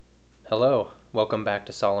Hello, welcome back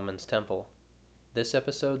to Solomon's Temple. This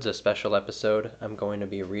episode's a special episode. I'm going to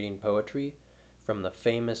be reading poetry from the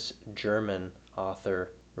famous German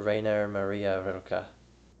author Rainer Maria Rilke.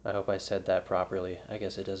 I hope I said that properly. I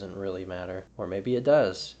guess it doesn't really matter. Or maybe it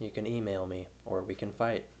does. You can email me, or we can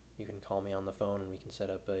fight. You can call me on the phone and we can set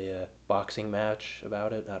up a boxing match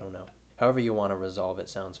about it. I don't know. However you want to resolve it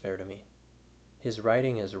sounds fair to me. His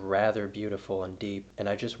writing is rather beautiful and deep, and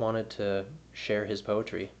I just wanted to share his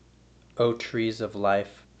poetry. O trees of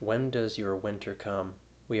life, when does your winter come?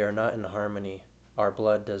 We are not in harmony, our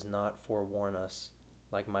blood does not forewarn us,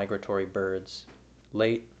 like migratory birds.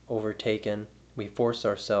 Late, overtaken, we force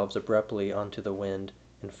ourselves abruptly onto the wind,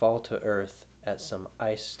 and fall to earth at some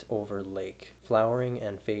iced-over lake. Flowering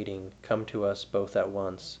and fading come to us both at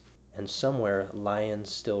once, and somewhere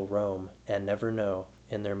lions still roam, and never know,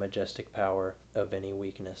 in their majestic power, of any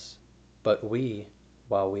weakness. But we,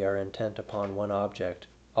 while we are intent upon one object,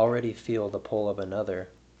 already feel the pull of another.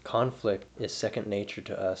 Conflict is second nature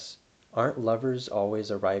to us. Aren't lovers always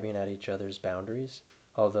arriving at each other's boundaries,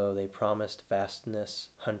 although they promised vastness,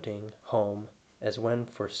 hunting, home, as when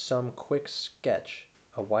for some quick sketch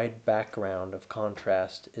a wide background of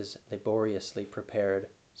contrast is laboriously prepared,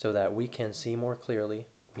 so that we can see more clearly,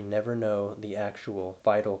 we never know the actual,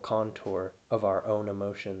 vital contour of our own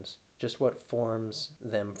emotions, just what forms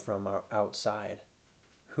them from our outside.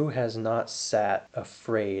 Who has not sat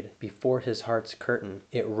afraid before his heart's curtain?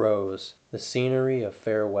 It rose, the scenery of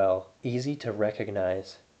farewell, easy to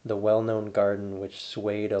recognize, the well-known garden which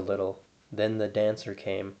swayed a little. Then the dancer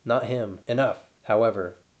came. Not him. Enough!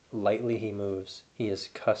 However, lightly he moves. He is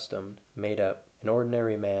customed, made up, an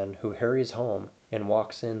ordinary man who hurries home and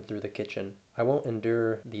walks in through the kitchen. I won't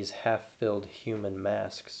endure these half-filled human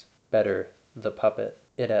masks. Better, the puppet.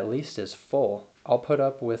 It at least is full. I'll put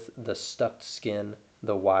up with the stuffed skin,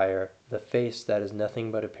 the wire, the face that is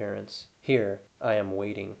nothing but appearance. Here, I am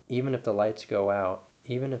waiting, even if the lights go out,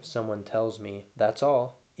 even if someone tells me, that's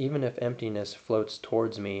all, even if emptiness floats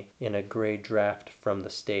towards me in a gray draft from the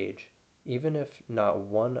stage, even if not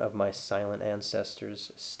one of my silent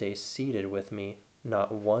ancestors stays seated with me,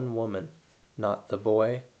 not one woman, not the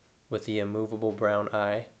boy with the immovable brown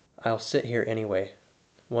eye, I'll sit here anyway.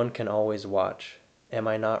 One can always watch. Am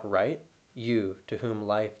I not right? You, to whom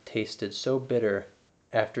life tasted so bitter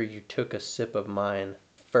after you took a sip of mine,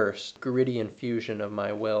 first gritty infusion of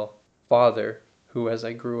my will. Father, who as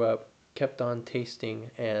I grew up kept on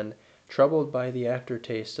tasting and, troubled by the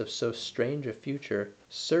aftertaste of so strange a future,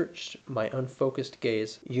 searched my unfocused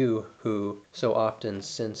gaze. You, who, so often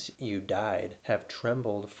since you died, have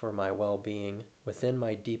trembled for my well-being, within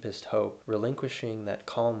my deepest hope, relinquishing that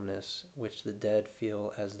calmness which the dead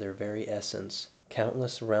feel as their very essence.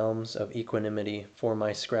 Countless realms of equanimity for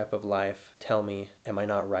my scrap of life. Tell me, am I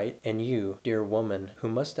not right? And you, dear woman, who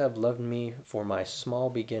must have loved me for my small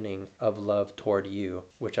beginning of love toward you,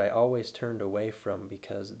 which I always turned away from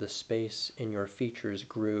because the space in your features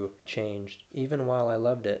grew, changed, even while I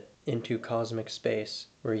loved it, into cosmic space,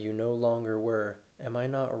 where you no longer were. Am I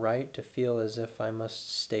not right to feel as if I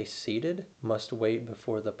must stay seated, must wait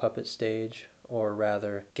before the puppet stage, or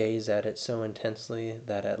rather, gaze at it so intensely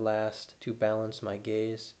that at last, to balance my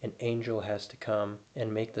gaze, an angel has to come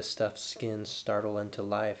and make the stuffed skin startle into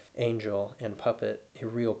life? Angel and puppet, a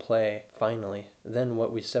real play, finally. Then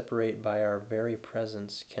what we separate by our very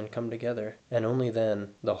presence can come together, and only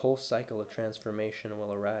then the whole cycle of transformation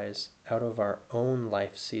will arise out of our own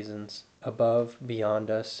life seasons. Above,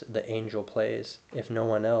 beyond us, the angel plays. If no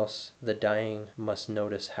one else, the dying must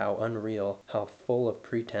notice how unreal, how full of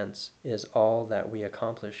pretense, is all that we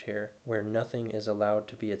accomplish here, where nothing is allowed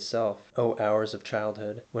to be itself. O hours of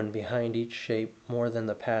childhood, when behind each shape more than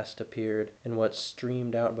the past appeared, and what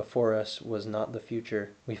streamed out before us was not the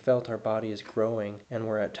future. We felt our bodies growing, and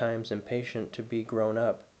were at times impatient to be grown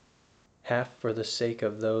up, half for the sake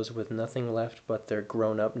of those with nothing left but their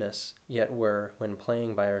grown-upness, yet were, when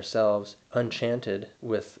playing by ourselves, enchanted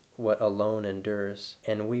with what alone endures.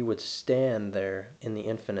 And we would stand there in the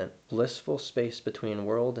infinite, blissful space between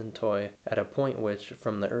world and toy, at a point which,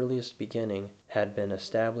 from the earliest beginning, had been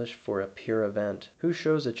established for a pure event. Who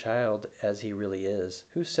shows a child as he really is?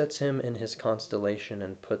 Who sets him in his constellation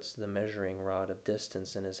and puts the measuring rod of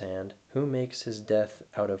distance in his hand? Who makes his death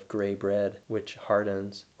out of gray bread, which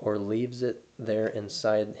hardens, or leaves it there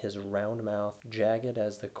inside his round mouth, jagged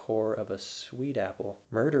as the core of a sweet apple?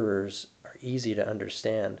 Murderers are easy to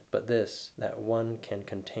understand, but this, that one can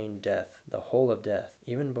contain death, the whole of death,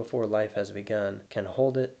 even before life has begun, can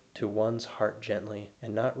hold it to one's heart gently,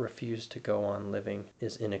 and not refuse to go on living,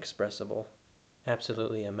 is inexpressible.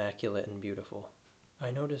 Absolutely immaculate and beautiful.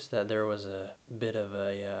 I noticed that there was a bit of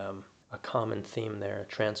a a common theme there,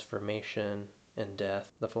 transformation and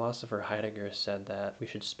death. The philosopher Heidegger said that we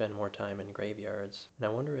should spend more time in graveyards. And I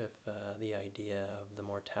wonder if the idea of the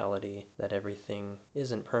mortality, that everything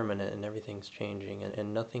isn't permanent and everything's changing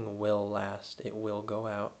and nothing will last, it will go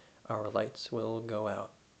out, our lights will go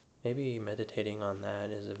out. Maybe meditating on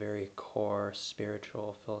that is a very core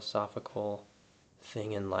spiritual, philosophical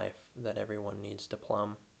thing in life that everyone needs to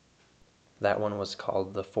plumb. That one was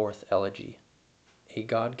called The Fourth Elegy. A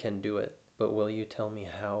god can do it, but will you tell me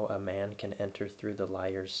how a man can enter through the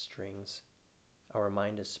lyre's strings? Our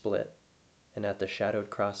mind is split, and at the shadowed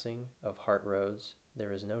crossing of heart roads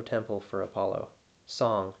there is no temple for Apollo.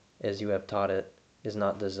 Song, as you have taught it, is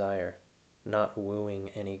not desire, not wooing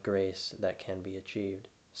any grace that can be achieved.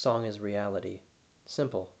 Song is reality,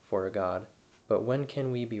 simple for a god. But when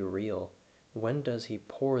can we be real? When does he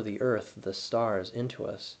pour the earth, the stars, into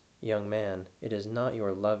us? Young man, it is not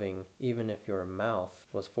your loving, even if your mouth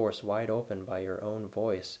was forced wide open by your own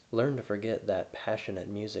voice. Learn to forget that passionate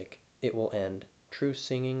music. It will end. True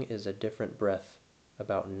singing is a different breath,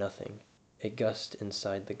 about nothing. A gust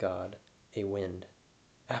inside the god, a wind.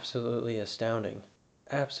 Absolutely astounding.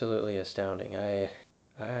 Absolutely astounding.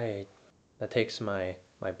 That takes my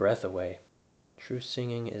breath away. True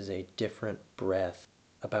singing is a different breath,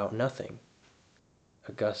 about nothing.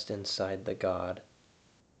 A gust inside the god,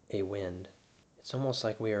 a wind. It's almost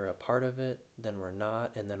like we are a part of it, then we're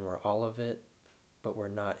not, and then we're all of it, but we're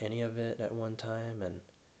not any of it at one time, and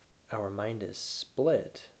our mind is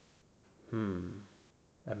split.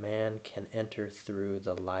 A man can enter through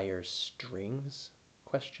the lyre's strings?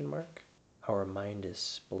 Question mark. Our mind is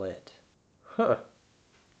split. Huh.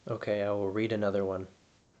 Okay, I will read another one.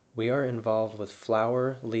 We are involved with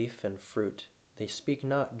flower, leaf, and fruit. They speak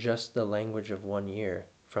not just the language of 1 year.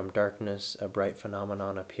 From darkness a bright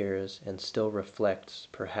phenomenon appears, and still reflects,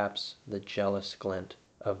 perhaps, the jealous glint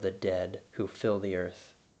of the dead who fill the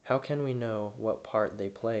earth. How can we know what part they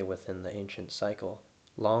play within the ancient cycle?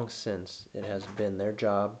 Long since it has been their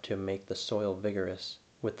job to make the soil vigorous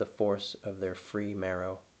with the force of their free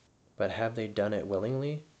marrow. But have they done it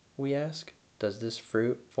willingly, we ask? Does this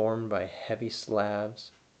fruit, formed by heavy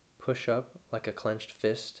slabs, push up like a clenched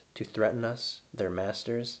fist to threaten us, their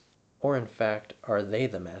masters? Or in fact are they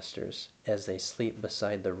the masters, as they sleep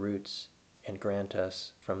beside the roots and grant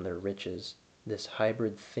us, from their riches, this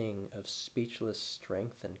hybrid thing of speechless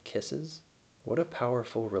strength and kisses? What a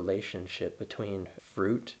powerful relationship between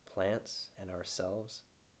fruit, plants, and ourselves.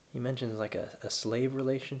 He mentions like a slave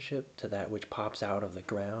relationship to that which pops out of the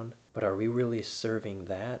ground. But are we really serving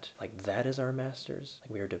that? Like that is our masters? Like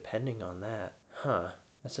we are depending on that?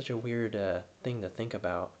 That's such a weird thing to think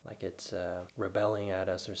about. Like it's rebelling at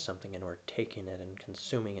us or something and we're taking it and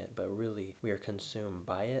consuming it. But really we are consumed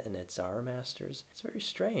by it and it's our masters. It's very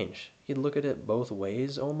strange. You look at it both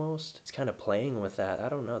ways almost. It's kind of playing with that. I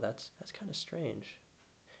don't know. That's kind of strange.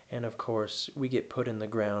 And of course we get put in the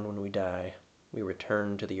ground when we die. We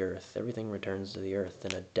return to the earth. Everything returns to the earth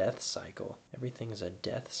in a death cycle. Everything's a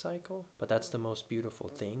death cycle? But that's the most beautiful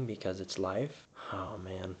thing because it's life? Oh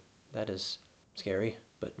man, that is scary,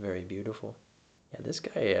 but very beautiful. Yeah, this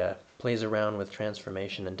guy plays around with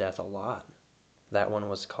transformation and death a lot. That one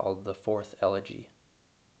was called The Fourth Elegy.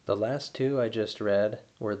 The last two I just read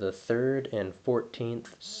were the 3rd and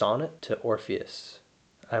 14th Sonnet to Orpheus.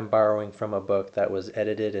 I'm borrowing from a book that was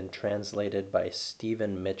edited and translated by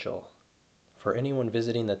Stephen Mitchell. For anyone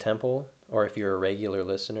visiting the temple, or if you're a regular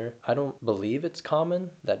listener, I don't believe it's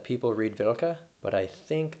common that people read Rilke, but I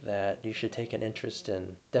think that you should take an interest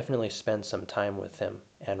in, definitely spend some time with him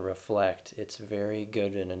and reflect. It's very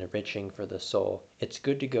good and enriching for the soul. It's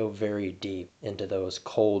good to go very deep into those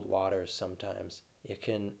cold waters sometimes. It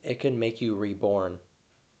can make you reborn,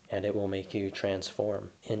 and it will make you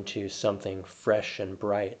transform into something fresh and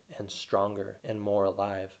bright and stronger and more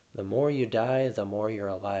alive. The more you die, the more you're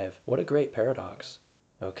alive. What a great paradox.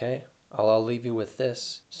 Okay, I'll leave you with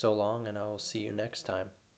this. So long, and I'll see you next time.